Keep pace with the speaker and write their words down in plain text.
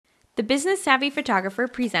The business-savvy photographer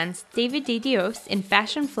presents David De Dios in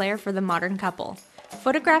Fashion Flair for the Modern Couple.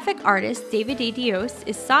 Photographic artist David De Dios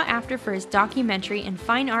is sought after for his documentary and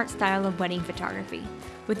fine art style of wedding photography.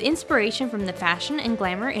 With inspiration from the fashion and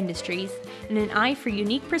glamour industries and an eye for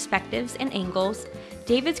unique perspectives and angles,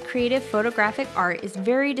 David's creative photographic art is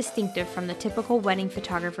very distinctive from the typical wedding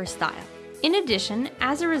photographer style. In addition,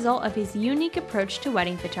 as a result of his unique approach to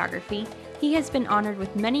wedding photography, he has been honored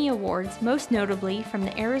with many awards, most notably from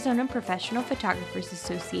the Arizona Professional Photographers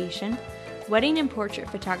Association, Wedding and Portrait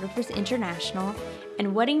Photographers International,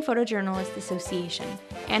 and Wedding Photojournalist Association,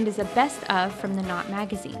 and is a Best Of from the Knot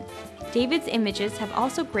magazine. David's images have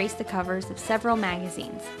also graced the covers of several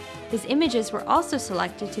magazines. His images were also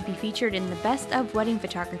selected to be featured in the Best Of Wedding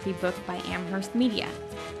Photography book by Amherst Media.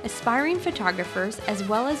 Aspiring photographers as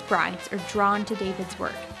well as brides are drawn to David's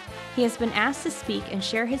work. He has been asked to speak and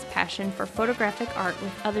share his passion for photographic art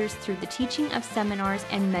with others through the teaching of seminars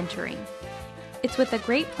and mentoring. It's with a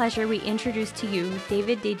great pleasure we introduce to you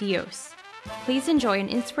David De Dios. Please enjoy an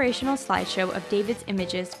inspirational slideshow of David's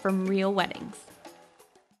images from real weddings.